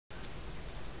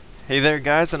Hey there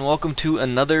guys, and welcome to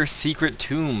another secret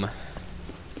tomb.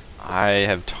 I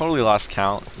have totally lost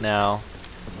count now.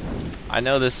 I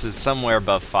know this is somewhere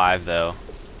above 5 though.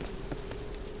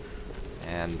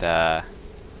 And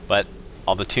but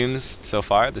all the tombs so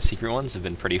far, the secret ones, have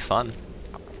been pretty fun.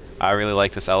 I really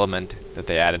like this element that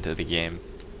they added to the game.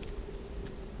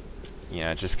 You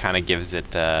know, it just kind of gives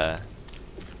it adds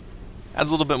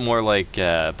a little bit more like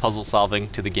puzzle solving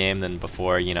to the game than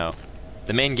before. You know,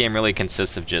 the main game really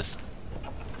consists of just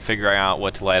figuring out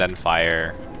what to light on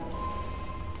fire.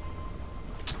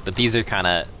 But these are kind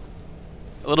of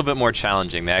a little bit more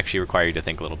challenging. They actually require you to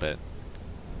think a little bit.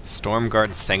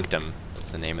 Stormguard Sanctum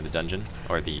is the name of the dungeon,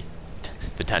 or the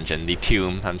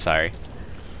tomb, I'm sorry.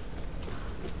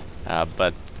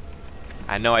 But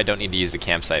I know I don't need to use the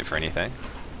campsite for anything.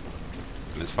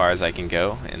 I'm as far as I can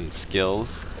go in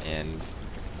skills and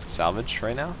salvage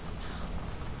right now.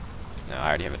 No, I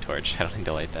already have a torch. I don't need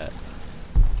to light that.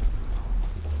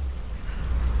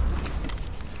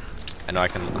 I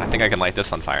think I can light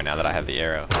this on fire now that I have the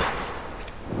arrow.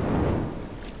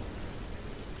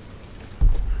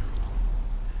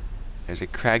 There's a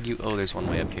crag oh, there's one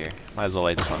way up here. Might as well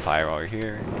light this on fire while we're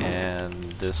here. And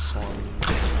this one.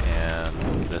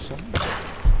 And this one.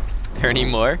 Are there any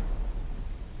more?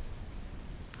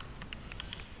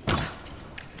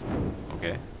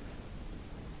 Okay.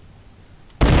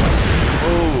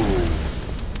 Oh!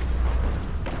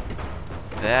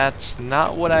 That's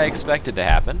not what I expected to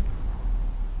happen.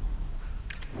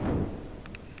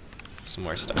 Some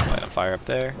more stuff light on fire up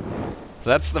there. So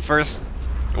that's the first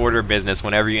order of business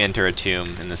whenever you enter a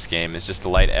tomb in this game, is just to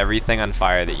light everything on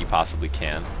fire that you possibly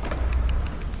can.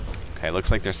 Okay, looks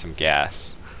like there's some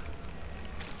gas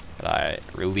that I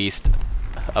released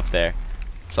up there.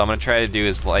 So I'm gonna try to do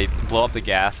is blow up the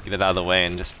gas, get it out of the way,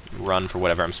 and just run for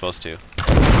whatever I'm supposed to.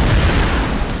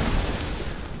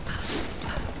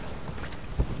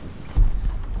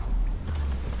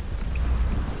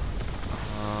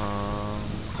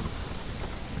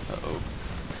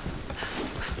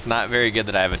 Not very good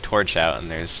that I have a torch out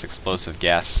and there's explosive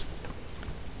gas.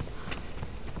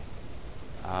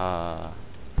 Aha.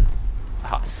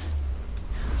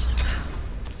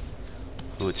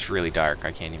 Ooh, it's really dark.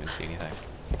 I can't even see anything.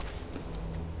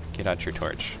 Get out your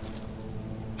torch.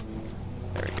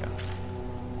 There we go.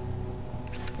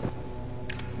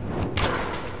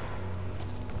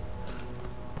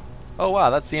 Oh wow,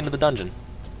 that's the end of the dungeon.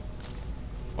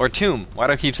 Or tomb. Why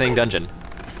do I keep saying dungeon?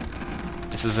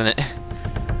 This isn't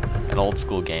an old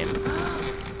school game.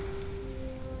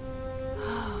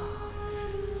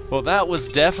 Well, that was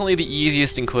definitely the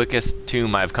easiest and quickest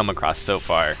tomb I've come across so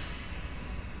far.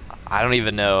 I don't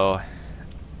even know.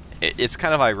 It's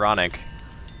kind of ironic.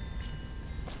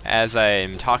 As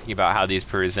I'm talking about how these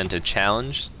present a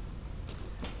challenge,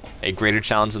 a greater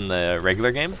challenge than the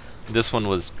regular game, this one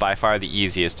was by far the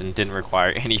easiest and didn't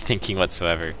require any thinking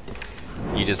whatsoever.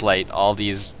 You just light all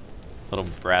these little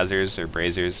braziers or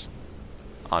braziers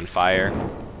on fire,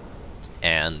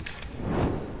 and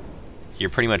you're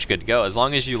pretty much good to go. As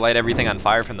long as you light everything on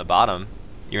fire from the bottom,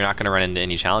 you're not going to run into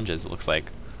any challenges, it looks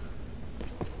like.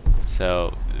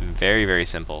 So, very, very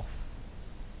simple.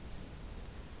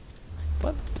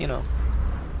 But, you know,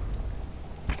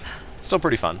 still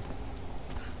pretty fun.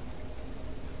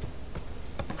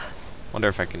 Wonder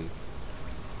if I can...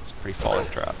 It's a pretty falling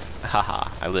drop. Haha,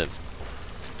 I live.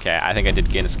 Okay, I think I did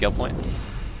gain a skill point,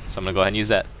 so I'm going to go ahead and use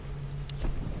that.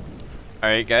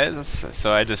 Alright guys,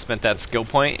 so I just spent that skill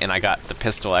point and I got the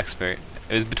pistol expert.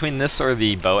 It was between this or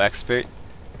the bow expert.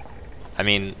 I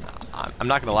mean, I'm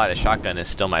not gonna lie, the shotgun is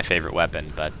still my favorite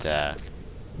weapon, but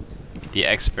the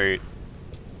expert,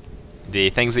 the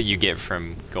things that you get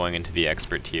from going into the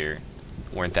expert tier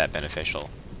weren't that beneficial.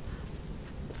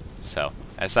 So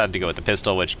I decided to go with the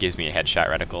pistol, which gives me a headshot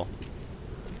reticle.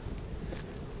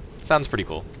 Sounds pretty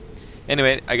cool.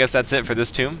 Anyway, I guess that's it for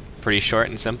this tomb. Pretty short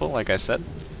and simple, like I said.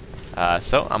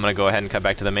 So I'm going to go ahead and cut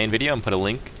back to the main video and put a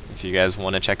link if you guys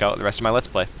want to check out the rest of my Let's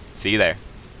Play. See you there.